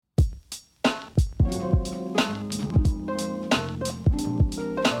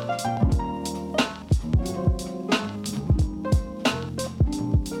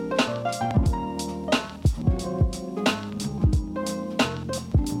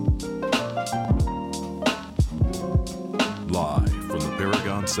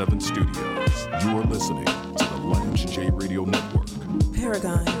7 Studios. You are listening to the Lance J Radio Network.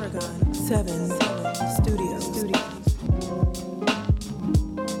 Paragon 7 Studios.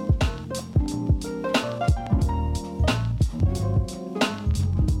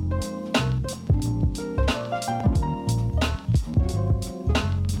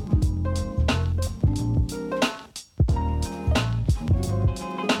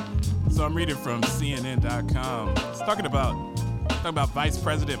 So I'm reading from CNN.com. It's talking about Vice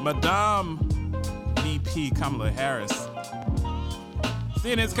President Madame VP Kamala Harris.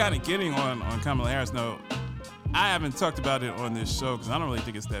 CNN's kind of getting on Kamala Harris. No, I haven't talked about it on this show because I don't really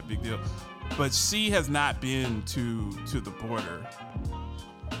think it's that big deal. But she has not been to the border,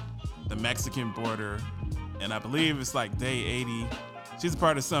 the Mexican border, and I believe it's like day 80. She's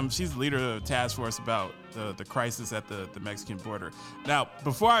she's the leader of the task force about the crisis at the Mexican border. Now,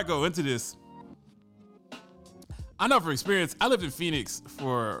 before I go into this, I know from experience, I lived in Phoenix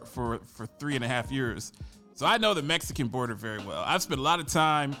for 3.5 years. So I know the Mexican border very well. I've spent a lot of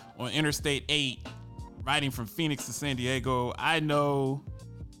time on Interstate 8 riding from Phoenix to San Diego. I know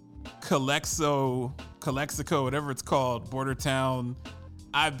Calexico, whatever it's called, border town.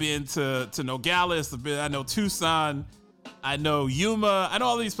 I've been to Nogales, I know Tucson, I know Yuma. I know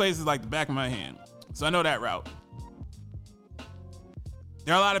all these places like the back of my hand. So I know that route.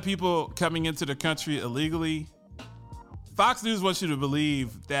 There are a lot of people coming into the country illegally. Fox News wants you to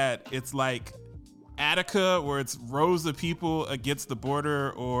believe that it's like Attica, where it's rows of people against the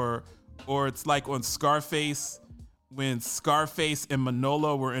border, or it's like on Scarface, when Scarface and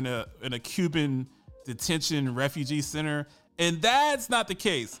Manolo were in a Cuban detention refugee center. And that's not the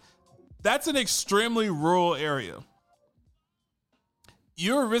case. That's an extremely rural area.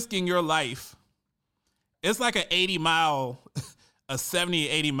 You're risking your life. It's like a 70,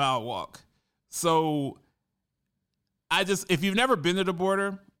 80 mile walk. So if you've never been to the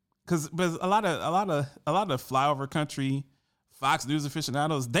border, because a lot of flyover country Fox News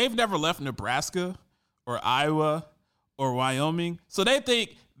aficionados, they've never left Nebraska or Iowa or Wyoming. So they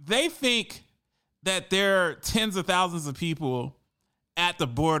think that there are tens of thousands of people at the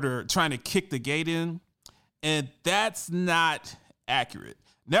border trying to kick the gate in, and that's not accurate.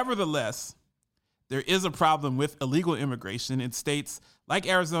 Nevertheless, there is a problem with illegal immigration in states like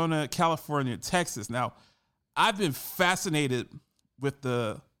Arizona, California, Texas. Now, I've been fascinated with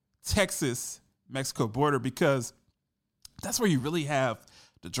the Texas-Mexico border because that's where you really have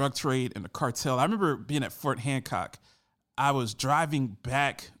the drug trade and the cartel. I remember being at Fort Hancock. I was driving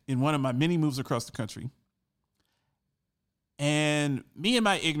back in one of my many moves across the country. And me and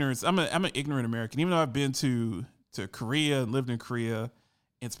my ignorance, I'm an ignorant American. Even though I've been to Korea and lived in Korea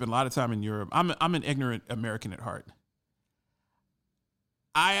and spent a lot of time in Europe, I'm an ignorant American at heart.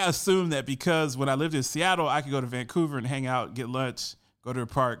 I assumed that because when I lived in Seattle, I could go to Vancouver and hang out, get lunch, go to the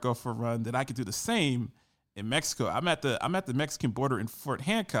park, go for a run, that I could do the same in Mexico. I'm at the Mexican border in Fort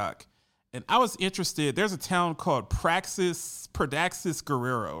Hancock, and I was interested. There's a town called Praxis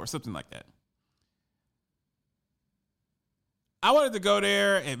Guerrero or something like that. I wanted to go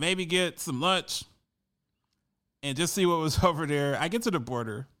there and maybe get some lunch and just see what was over there. I get to the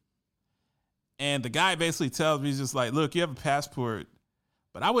border, and the guy basically tells me, he's just like, look, you have a passport,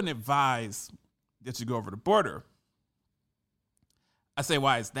 but I wouldn't advise that you go over the border. I say,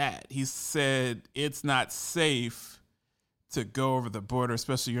 why is that? He said, it's not safe to go over the border,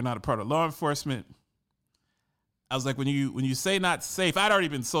 especially you're not a part of law enforcement. I was like, when you say not safe, I'd already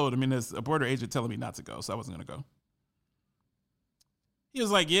been sold. I mean, there's a border agent telling me not to go, so I wasn't going to go. He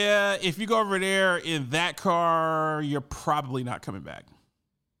was like, yeah, if you go over there in that car, you're probably not coming back.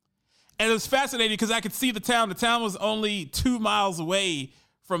 And it was fascinating because I could see the town. The town was only 2 miles away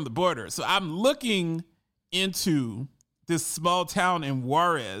from the border. So I'm looking into this small town in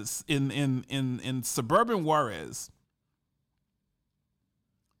Juarez, in suburban Juarez.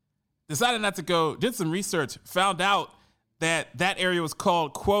 Decided not to go, did some research, found out that area was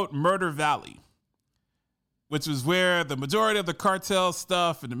called, quote, Murder Valley, which was where the majority of the cartel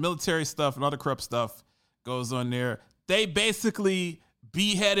stuff and the military stuff and all the corrupt stuff goes on there. They basically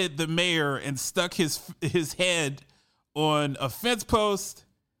beheaded the mayor and stuck his head on a fence post.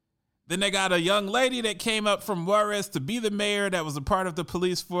 Then they got a young lady that came up from Juarez to be the mayor that was a part of the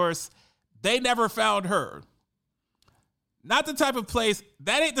police force. They never found her. Not the type of place,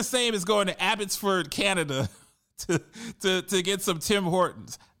 that ain't the same as going to Abbotsford, Canada to get some Tim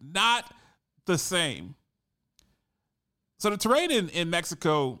Hortons. Not the same. So the terrain in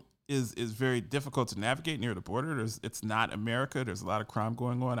Mexico is very difficult to navigate near the border. It's not America. There's a lot of crime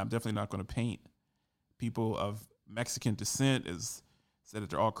going on. I'm definitely not going to paint people of Mexican descent as said that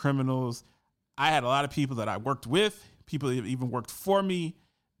they're all criminals. I had a lot of people that I worked with, people that even worked for me,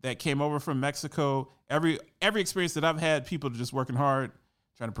 that came over from Mexico. Every experience that I've had, people just working hard,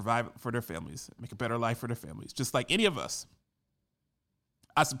 trying to provide for their families, make a better life for their families, just like any of us.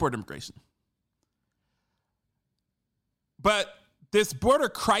 I support immigration. But this border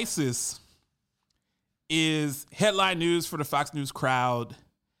crisis is headline news for the Fox News crowd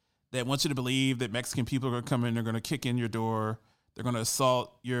that wants you to believe that Mexican people are going to come in, they're going to kick in your door, they're going to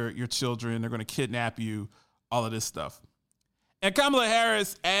assault your children, they're going to kidnap you, all of this stuff. And Kamala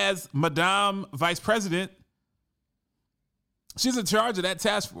Harris, as Madame Vice President, she's in charge of that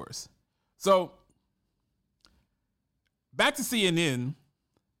task force. So back to CNN,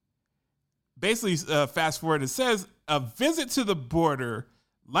 basically fast forward, it says a visit to the border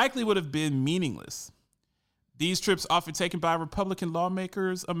likely would have been meaningless. These trips, often taken by Republican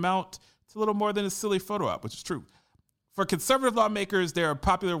lawmakers, amount to little more than a silly photo op, which is true. For conservative lawmakers, they're a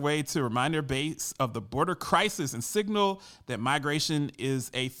popular way to remind their base of the border crisis and signal that migration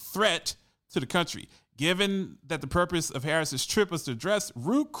is a threat to the country. Given that the purpose of Harris's trip was to address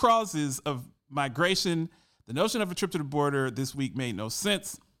root causes of migration, the notion of a trip to the border this week made no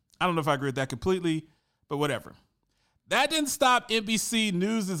sense. I don't know if I agree with that completely, but whatever. That didn't stop NBC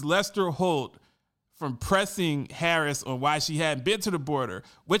News' Lester Holt from pressing Harris on why she hadn't been to the border,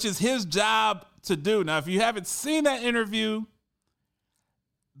 which is his job to do. Now, if you haven't seen that interview,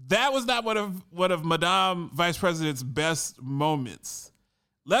 that was not one of Madame Vice President's best moments.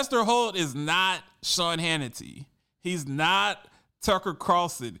 Lester Holt is not Sean Hannity. He's not Tucker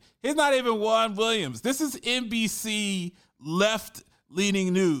Carlson. He's not even Juan Williams. This is NBC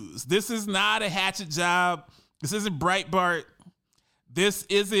left-leaning news. This is not a hatchet job. This isn't Breitbart. This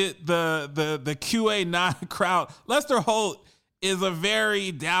isn't the QA9 crowd. Lester Holt is a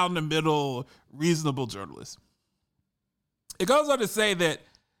very down-the-middle, reasonable journalist. It goes on to say that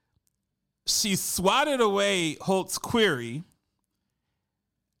she swatted away Holt's query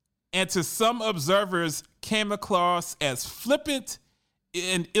and to some observers came across as flippant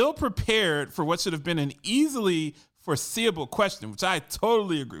and ill-prepared for what should have been an easily foreseeable question, which I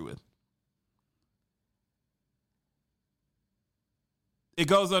totally agree with. It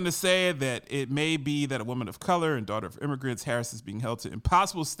goes on to say that it may be that a woman of color and daughter of immigrants, Harris is being held to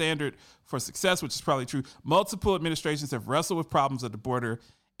impossible standard for success, which is probably true. Multiple administrations have wrestled with problems at the border,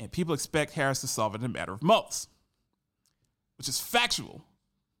 and people expect Harris to solve it in a matter of months, which is factual.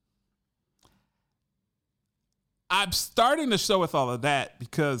 I'm starting the show with all of that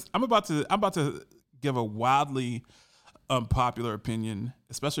because I'm about to give a wildly unpopular opinion,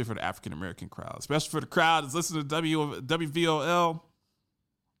 especially for the African American crowd, especially for the crowd that's listening to WVOL.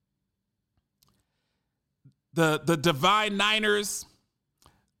 The Divine Niners,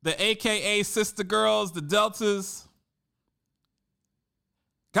 the AKA Sister Girls, the Deltas.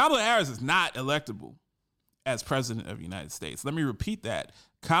 Kamala Harris is not electable as president of the United States. Let me repeat that.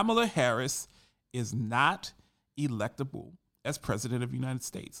 Kamala Harris is not electable as president of the United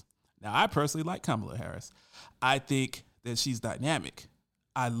States. Now, I personally like Kamala Harris. I think that she's dynamic.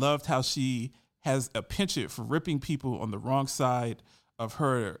 I loved how she has a penchant for ripping people on the wrong side of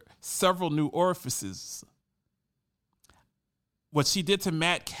her several new orifices. What she did to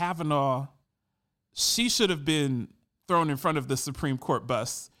Matt Kavanaugh, she should have been thrown in front of the Supreme Court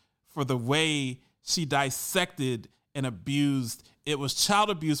bus for the way she dissected and abused. It was child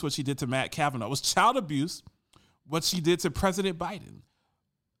abuse what she did to Matt Kavanaugh. It was child abuse what she did to President Biden.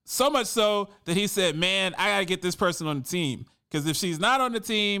 So much so that he said, man, I got to get this person on the team. Because if she's not on the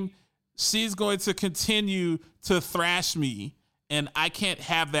team, she's going to continue to thrash me. And I can't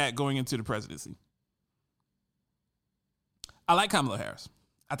have that going into the presidency. I like Kamala Harris.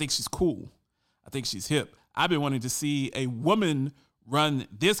 I think she's cool. I think she's hip. I've been wanting to see a woman run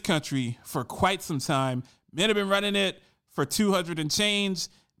this country for quite some time. Men have been running it for 200 and change,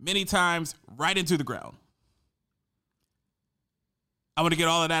 many times right into the ground. I want to get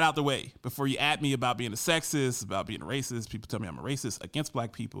all of that out the way before you at me about being a sexist, about being a racist. People tell me I'm a racist against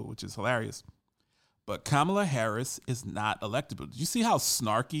black people, which is hilarious. But Kamala Harris is not electable. Did you see how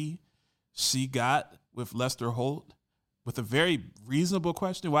snarky she got with Lester Holt? With a very reasonable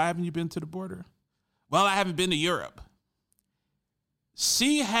question, why haven't you been to the border? Well, I haven't been to Europe.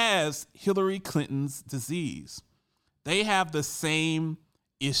 She has Hillary Clinton's disease. They have the same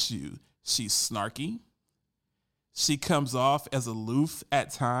issue. She's snarky. She comes off as aloof at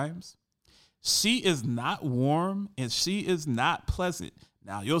times. She is not warm and she is not pleasant.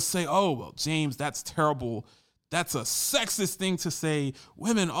 Now, you'll say, oh, well, James, that's terrible. That's a sexist thing to say.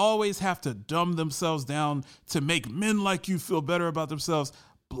 Women always have to dumb themselves down to make men like you feel better about themselves.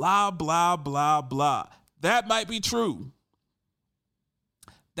 Blah, blah, blah, blah. That might be true.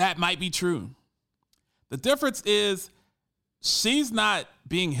 That might be true. The difference is she's not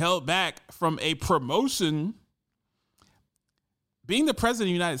being held back from a promotion. Being the president of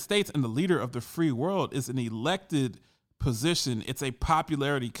the United States and the leader of the free world is an elected position. It's a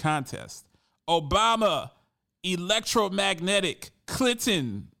popularity contest. Obama, electromagnetic.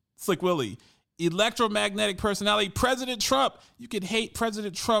 Clinton, Slick Willie, electromagnetic personality. President Trump, you can hate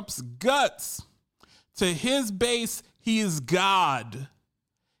President Trump's guts. To his base, he is God.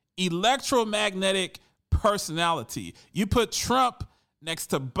 Electromagnetic personality. You put Trump next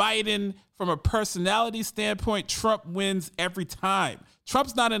to Biden, from a personality standpoint, Trump wins every time.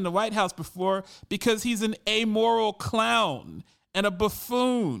 Trump's not in the White House before because he's an amoral clown and a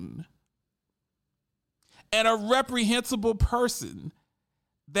buffoon and a reprehensible person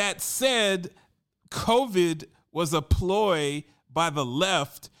that said COVID was a ploy by the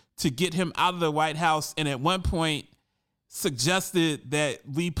left to get him out of the White House, and at one point suggested that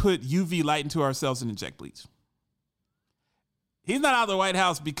we put UV light into ourselves and inject bleach. He's not out of the White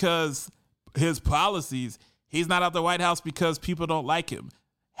House because his policies. He's not out of the White House because people don't like him.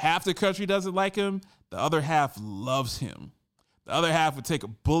 Half the country doesn't like him. The other half loves him. The other half would take a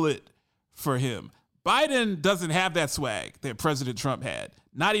bullet for him. Biden doesn't have that swag that President Trump had.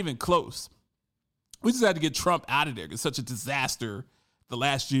 Not even close. We just had to get Trump out of there. It's such a disaster the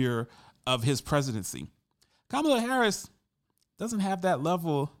last year of his presidency. Kamala Harris doesn't have that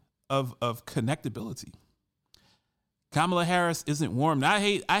level of connectability. Kamala Harris isn't warm. Now,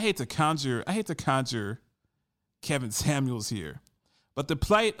 I hate to conjure Kevin Samuels here, but the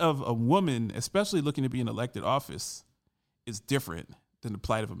plight of a woman, especially looking to be in elected office, is different than the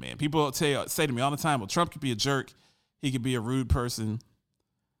plight of a man. People say to me all the time, well, Trump could be a jerk, he could be a rude person,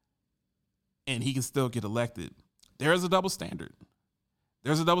 and he can still get elected. There is a double standard.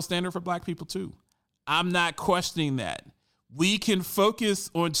 There's a double standard for black people too. I'm not questioning that. We can focus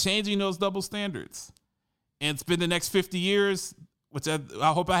on changing those double standards and spend the next 50 years, which I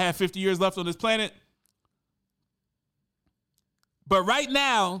hope I have 50 years left on this planet. But right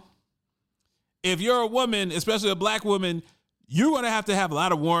now, if you're a woman, especially a black woman, you're going to have a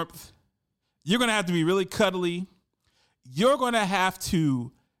lot of warmth. You're going to have to be really cuddly. You're going to have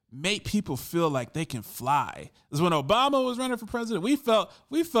to make people feel like they can fly. Because when Obama was running for president, we felt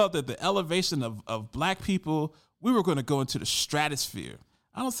that the elevation of black people, we were going to go into the stratosphere.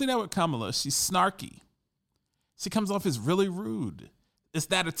 I don't see that with Kamala. She's snarky. She comes off as really rude. It's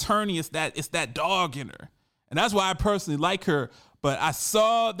that attorney, it's that dog in her. And that's why I personally like her. But I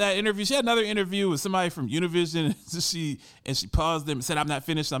saw that interview. She had another interview with somebody from Univision. and she paused them and said, I'm not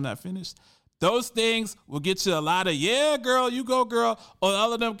finished. Those things will get you a lot of, yeah, girl, you go, girl, on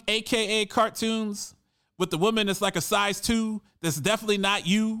all of them AKA cartoons with the woman that's like a size 2, that's definitely not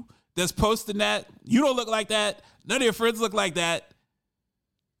you, that's posting that. You don't look like that. None of your friends look like that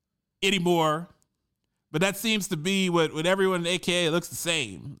anymore. But that seems to be what everyone in AKA looks the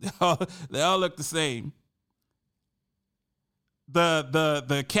same. They all look the same.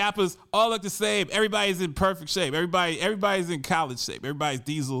 The Kappas all look the same. Everybody's in perfect shape. Everybody's in college shape. Everybody's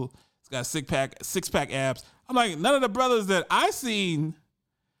diesel. It's got six pack abs. I'm like, none of the brothers that I seen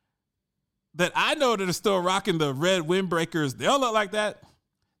that I know that are still rocking the red windbreakers, they don't look like that.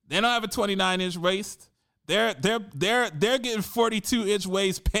 They don't have a 29-inch waist. They're getting 42-inch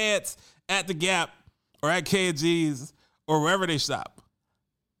waist pants at the Gap or at K&G's or wherever they shop.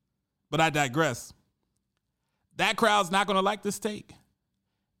 But I digress. That crowd's not going to like this take.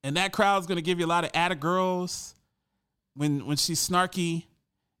 And that crowd's going to give you a lot of atta girls when she's snarky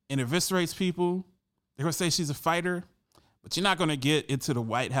and eviscerates people. They're going to say she's a fighter. But you're not going to get into the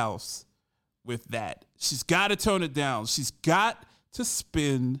White House with that. She's got to tone it down. She's got to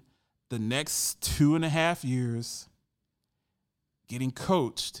spend the next 2.5 years getting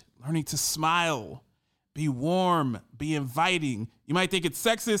coached, learning to smile, be warm, be inviting. You might think it's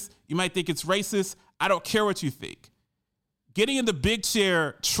sexist. You might think it's racist. I don't care what you think. Getting in the big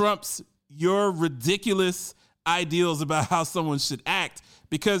chair trumps your ridiculous ideals about how someone should act,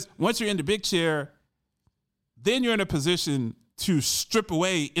 because once you're in the big chair, then you're in a position to strip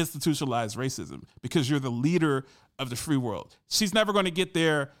away institutionalized racism because you're the leader of the free world. She's never going to get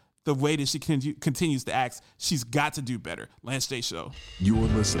there the way that she continues to act. She's got to do better. Lance J. Show. You are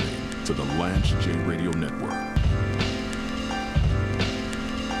listening to the Lance J. Radio Network.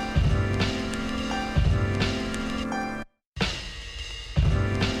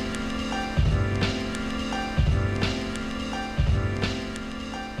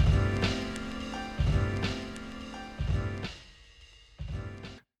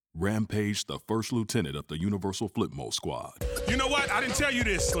 Rampage, the first lieutenant of the Universal Flipmo Squad. You know what? I didn't tell you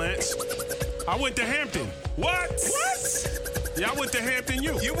this, Lance. I went to Hampton. What? Yeah, I went to Hampton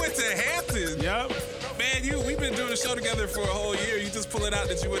U. You went to Hampton? Yep. man. We've been doing a show together for a whole year. You just pull it out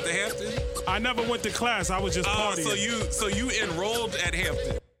that you went to Hampton? I never went to class. I was just partying. So you enrolled at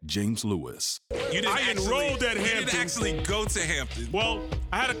Hampton. James Lewis. I enrolled at Hampton. You didn't actually go to Hampton. Well,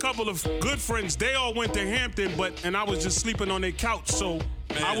 I had a couple of good friends. They all went to Hampton, and I was just sleeping on their couch, so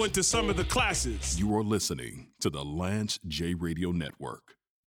I went to some of the classes. You are listening to the Lance J Radio Network.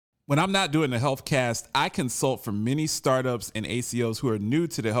 When I'm not doing the HealthCast, I consult for many startups and ACOs who are new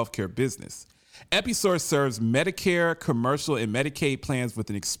to the healthcare business. Episource serves Medicare, commercial, and Medicaid plans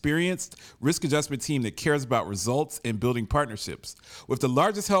with an experienced risk adjustment team that cares about results and building partnerships. With the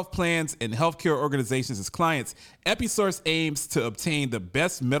largest health plans and healthcare organizations as clients, Episource aims to obtain the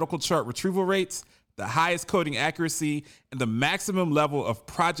best medical chart retrieval rates, the highest coding accuracy, and the maximum level of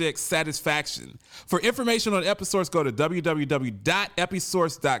project satisfaction. For information on Episource, go to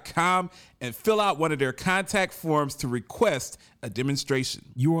www.episource.com and fill out one of their contact forms to request a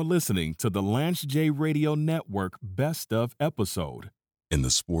demonstration. You are listening to the Lance J Radio Network Best of episode. In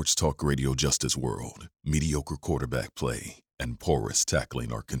the sports talk radio justice world, mediocre quarterback play and porous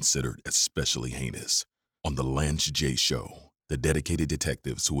tackling are considered especially heinous. On the Lance J Show, the dedicated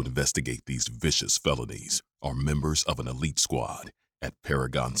detectives who investigate these vicious felonies are members of an elite squad at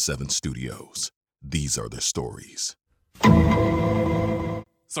Paragon 7 Studios. These are their stories. So,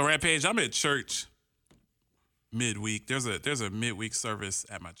 Rampage, I'm at church midweek. There's a midweek service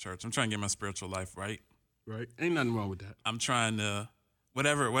at my church. I'm trying to get my spiritual life right. Right. Ain't nothing wrong with that. I'm trying to,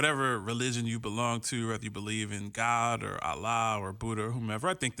 whatever religion you belong to, whether you believe in God or Allah or Buddha or whomever,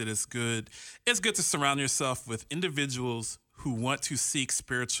 I think that it's good. It's good to surround yourself with individuals who want to seek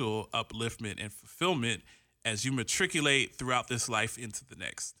spiritual upliftment and fulfillment as you matriculate throughout this life into the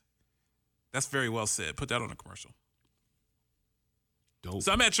next. That's very well said. Put that on a commercial. Dope.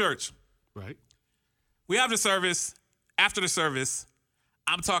 So I'm at church. Right. We have the service. After the service,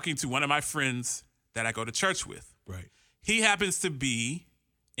 I'm talking to one of my friends that I go to church with. Right. He happens to be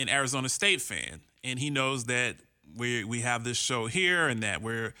an Arizona State fan, and he knows that we have this show here and that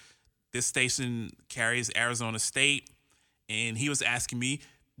this station carries Arizona State. And he was asking me,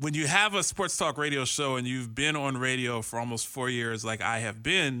 when you have a sports talk radio show and you've been on radio for almost 4 years like I have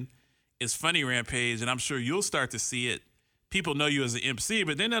been, it's funny, Rampage, and I'm sure you'll start to see it. People know you as an MC,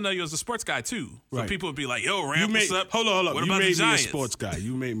 but then they'll know you as a sports guy too. So right. People would be like, yo, Ramp, what's up? Hold on. What you about made the Giants? Me a sports guy.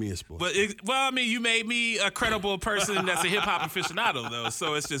 You made me a sports guy. You made me a credible person that's a hip-hop aficionado, though.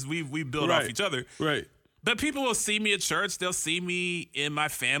 So it's just we build off each other. Right. But people will see me at church. They'll see me in my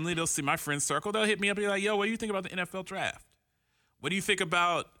family. They'll see my friend circle. They'll hit me up and be like, yo, what do you think about the NFL draft? What do you think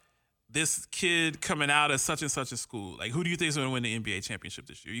about this kid coming out of such and such a school? Like, who do you think is going to win the NBA championship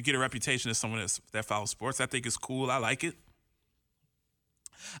this year? You get a reputation as someone that follows sports. I think it's cool. I like it.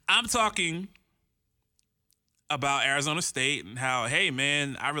 I'm talking about Arizona State and how, hey,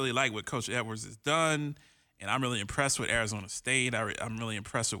 man, I really like what Coach Edwards has done, and I'm really impressed with Arizona State. I'm really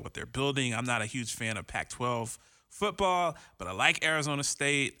impressed with what they're building. I'm not a huge fan of Pac-12 football, but I like Arizona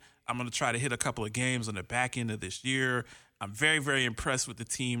State. I'm going to try to hit a couple of games on the back end of this year. I'm very, very impressed with the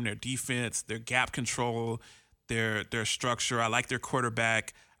team, their defense, their gap control, their structure. I like their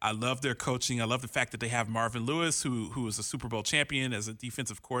quarterback. I love their coaching. I love the fact that they have Marvin Lewis, who was a Super Bowl champion as a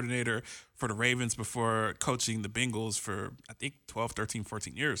defensive coordinator for the Ravens before coaching the Bengals for, I think, 12, 13,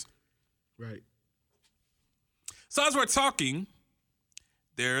 14 years. Right. So as we're talking,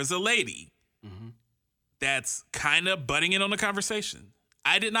 there's a lady that's kind of butting in on the conversation.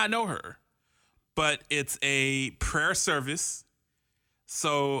 I did not know her. But it's a prayer service,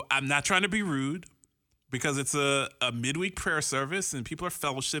 so I'm not trying to be rude because it's a midweek prayer service and people are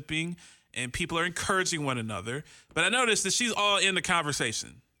fellowshipping and people are encouraging one another. But I noticed that she's all in the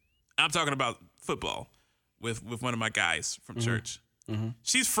conversation. I'm talking about football with one of my guys from church. Mm-hmm.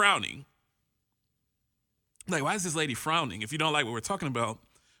 She's frowning. Like, why is this lady frowning? If you don't like what we're talking about,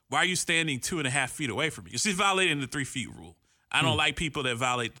 why are you standing 2.5 feet away from me? She's violating the 3 feet rule. I don't like people that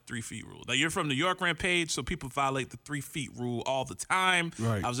violate the 3 feet rule. Now, you're from New York, Rampage, so people violate the 3 feet rule all the time.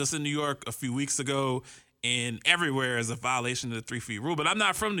 Right. I was just in New York a few weeks ago, and everywhere is a violation of the 3 feet rule. But I'm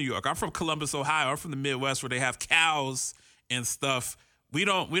not from New York. I'm from Columbus, Ohio. I'm from the Midwest where they have cows and stuff. We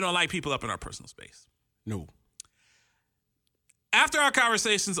don't like people up in our personal space. No. After our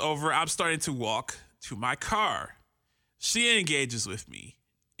conversation's over, I'm starting to walk to my car. She engages with me,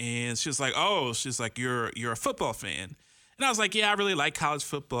 and she's like, you're a football fan. And I was like, yeah, I really like college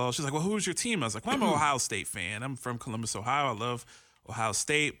football. She's like, well, who's your team? I was like, well, I'm an Ohio State fan. I'm from Columbus, Ohio. I love Ohio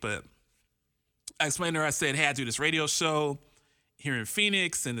State. But I explained to her, I said, hey, I do this radio show here in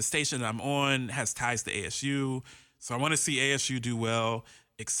Phoenix, and the station that I'm on has ties to ASU. So I want to see ASU do well,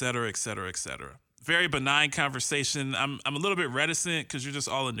 et cetera, et cetera, et cetera. Very benign conversation. I'm a little bit reticent because you're just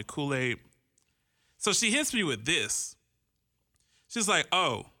all in the Kool-Aid. So she hits me with this. She's like,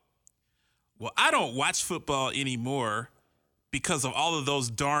 oh, well, I don't watch football anymore because of all of those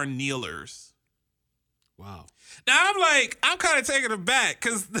darn kneelers. Wow. Now, I'm kind of taken aback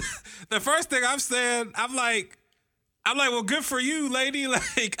because the first thing I'm saying, I'm like, well, good for you, lady.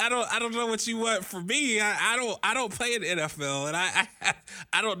 Like, I don't know what you want from me. I don't play in the NFL, and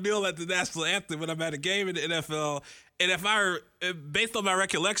I don't kneel at the national anthem when I'm at a game in the NFL. And based on my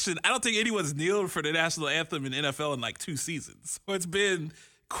recollection, I don't think anyone's kneeled for the national anthem in the NFL in like 2 seasons. So it's been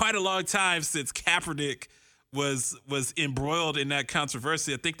quite a long time since Kaepernick was embroiled in that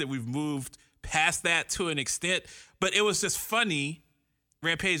controversy. I think that we've moved past that to an extent, but it was just funny,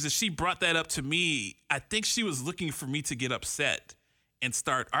 Rampage, that she brought that up to me. I think she was looking for me to get upset and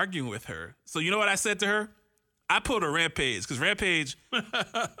start arguing with her. So you know what I said to her? I pulled a Rampage because Rampage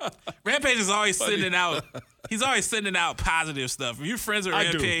is always sending out. He's always sending out positive stuff. If you're friends with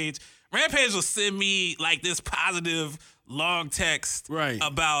Rampage, Rampage will send me like this positive long text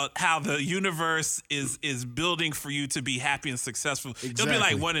about how the universe is building for you to be happy and successful. Exactly. It'll be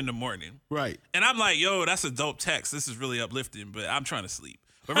like 1 a.m. Right. And I'm like, yo, that's a dope text. This is really uplifting, but I'm trying to sleep.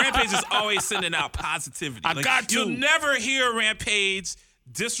 But Rampage is always sending out positivity. You'll never hear Rampage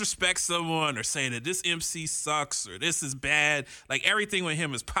disrespect someone or say that this MC sucks or this is bad. Like everything with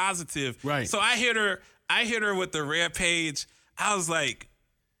him is positive. Right. So I hit her with the Rampage. I was like,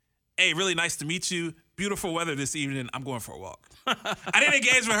 hey, really nice to meet you. Beautiful weather this evening. I'm going for a walk. I didn't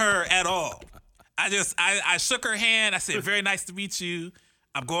engage with her at all. I shook her hand. I said, very nice to meet you.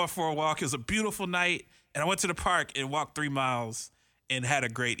 I'm going for a walk. It was a beautiful night. And I went to the park and walked 3 miles and had a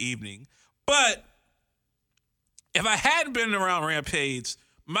great evening. But if I hadn't been around Rampage,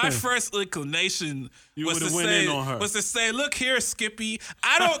 my first inclination was to say, look here, Skippy,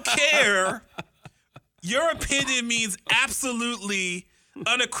 I don't care. Your opinion means absolutely,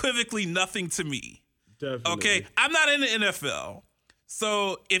 unequivocally nothing to me. Definitely. Okay, I'm not in the NFL.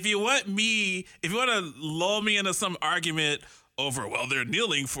 So if you want to lull me into some argument over, well, they're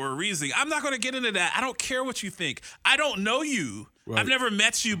kneeling for a reason, I'm not going to get into that. I don't care what you think. I don't know you. Right. I've never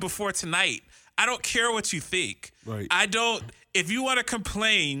met you before tonight. I don't care what you think. Right. If you want to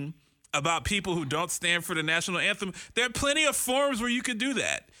complain about people who don't stand for the national anthem, there are plenty of forums where you can do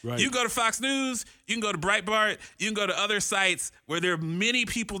that. Right. You can go to Fox News, you can go to Breitbart, you can go to other sites where there are many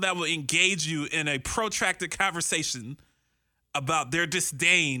people that will engage you in a protracted conversation about their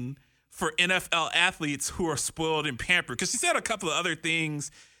disdain for NFL athletes who are spoiled and pampered. Because she said a couple of other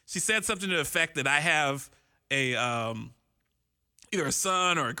things. She said something to the effect that I have either a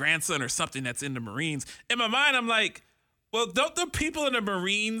son or a grandson or something that's in the Marines. In my mind, I'm like, well, don't the people in the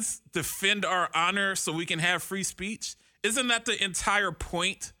Marines defend our honor so we can have free speech? Isn't that the entire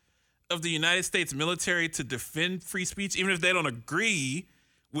point of the United States military, to defend free speech? Even if they don't agree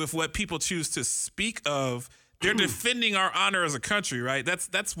with what people choose to speak of, they're defending our honor as a country, right?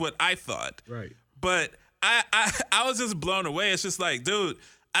 That's what I thought. Right. But I was just blown away. It's just like, dude,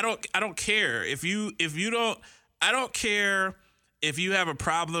 I don't care if you don't. I don't care if you have a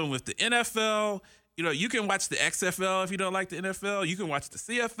problem with the NFL. You know, you can watch the XFL if you don't like the NFL. You can watch the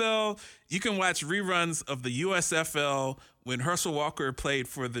CFL. You can watch reruns of the USFL when Herschel Walker played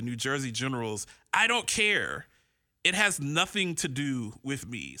for the New Jersey Generals. I don't care. It has nothing to do with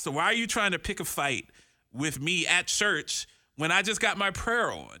me. So why are you trying to pick a fight with me at church when I just got my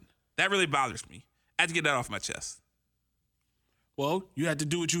prayer on? That really bothers me. I had to get that off my chest. Well, you had to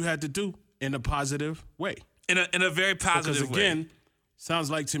do what you had to do in a positive way. In a very positive way. Because again,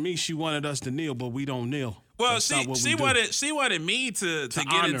 sounds like to me she wanted us to kneel, but we don't kneel. Well, she wanted me to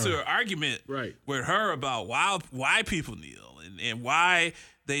get into an argument with her about why people kneel and why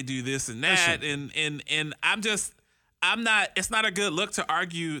they do this and that. And I'm not, it's not a good look to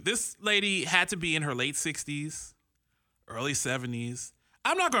argue. This lady had to be in her late 60s, early 70s.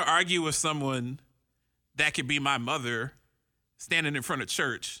 I'm not going to argue with someone that could be my mother standing in front of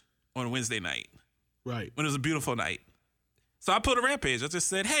church on a Wednesday night. Right. When it was a beautiful night. So I pulled a Rampage. I just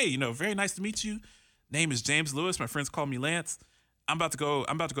said, hey, very nice to meet you. Name is James Lewis. My friends call me Lance. I'm about to go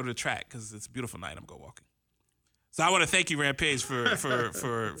to the track because it's a beautiful night. I'm going walking. So I want to thank you, Rampage, for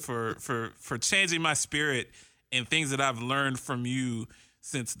changing my spirit and things that I've learned from you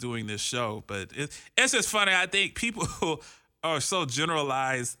since doing this show. But it's just funny. I think people are so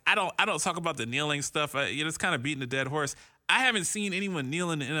generalized. I don't talk about the kneeling stuff. It's kind of beating the dead horse. I haven't seen anyone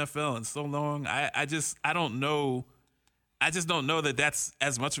kneel in the NFL in so long. I just don't know that that's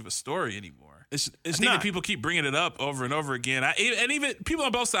as much of a story anymore. I think that people keep bringing it up over and over again. And even people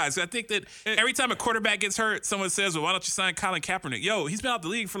on both sides. I think that every time a quarterback gets hurt, someone says, well, why don't you sign Colin Kaepernick? Yo, he's been out the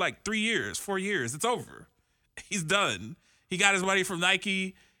league for like 3 years, 4 years. It's over. He's done. He got his money from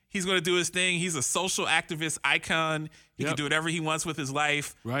Nike. He's going to do his thing. He's a social activist icon. He can do whatever he wants with his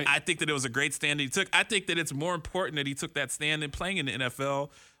life. Right. I think that it was a great stand that he took. I think that it's more important that he took that stand than playing in the NFL.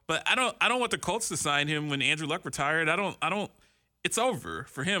 But I don't want the Colts to sign him when Andrew Luck retired. I don't. It's over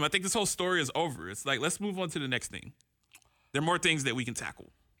for him. I think this whole story is over. It's like, let's move on to the next thing. There are more things that we can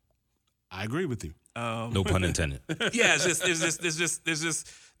tackle. I agree with you. No pun intended. Yeah, there's just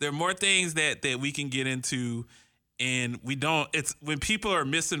there are more things that we can get into, and we don't. It's when people are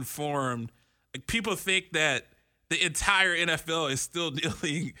misinformed. Like, people think that the entire NFL is still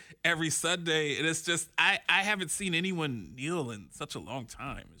kneeling every Sunday, and it's just I haven't seen anyone kneel in such a long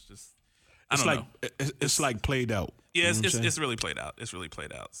time. It's just it's like played out. Yeah, You know what I'm it's really played out. It's really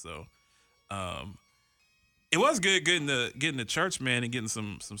played out. So, it was good getting to church, man, and getting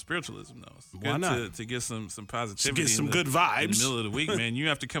some spiritualism though. It's good Why not? to get some positivity, To get some in good vibes in the middle of the week, man. You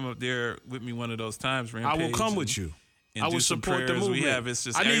have to come up there with me one of those times, Rampage. I will come with you. And I do will some support the prayers. movement. We have it's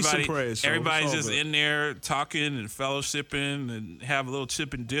just I need everybody. some prayers, so everybody's it's all just good. in there talking and fellowshipping and have a little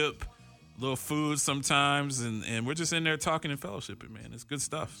chip and dip, a little food sometimes, and we're just in there talking and fellowshipping, man. It's good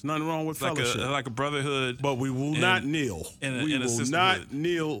stuff. There's nothing wrong with It's like fellowship. like a brotherhood. But we will not kneel. We will sisterhood. not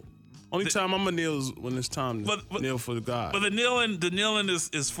kneel. Only time I'm gonna kneel is when it's time to kneel for the God. But the kneeling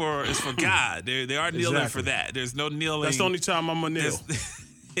is for God. They are kneeling Exactly. for that. There's no kneeling. That's the only time I'm gonna kneel.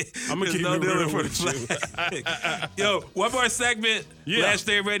 I'm gonna keep no it kneeling real for with the you. flag. Yo, one more segment. Yeah. Last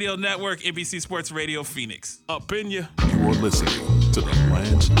Day Radio Network, NBC Sports Radio, Phoenix. Up in you. You are listening to the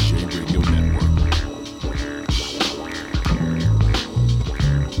Lance J Radio Network.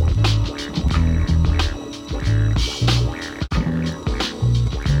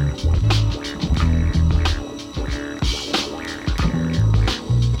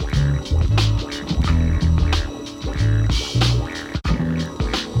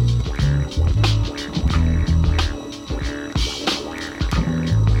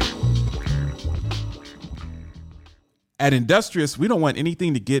 At Industrious, we don't want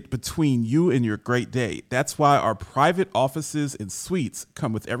anything to get between you and your great day. That's why our private offices and suites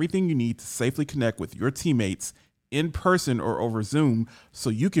come with everything you need to safely connect with your teammates in person or over Zoom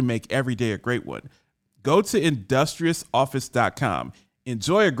so you can make every day a great one. Go to industriousoffice.com.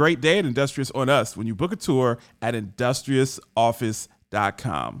 Enjoy a great day at Industrious on us when you book a tour at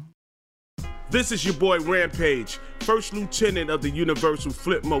industriousoffice.com. This is your boy Rampage, First Lieutenant of the Universal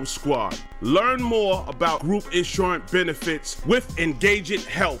Flipmo Squad. Learn more about group insurance benefits with Engagement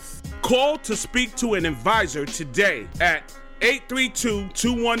Health. Call to speak to an advisor today at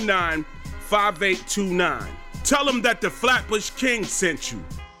 832-219-5829. Tell them that the Flatbush King sent you.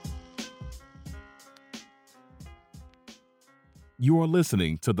 You are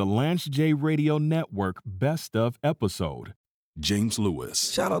listening to the Lance J Radio Network Best of episode. James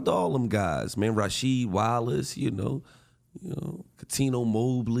Lewis. Shout out to all them guys, man. Rasheed Wallace, Katino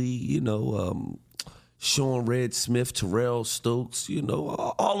Mobley, Sean Red Smith, Terrell Stokes,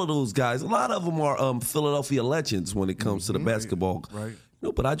 all of those guys. A lot of them are Philadelphia legends when it comes to the basketball. Right.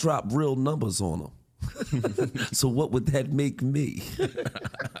 But I drop real numbers on them. So what would that make me?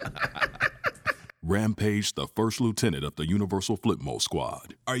 Rampage, the First Lieutenant of the Universal Flipmo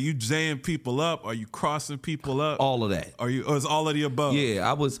Squad. Are you jaying people up? Are you crossing people up? All of that. Or is all of the above? Yeah,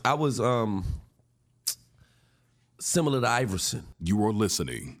 I was similar to Iverson. You are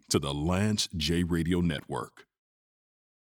listening to the Lance J Radio Network.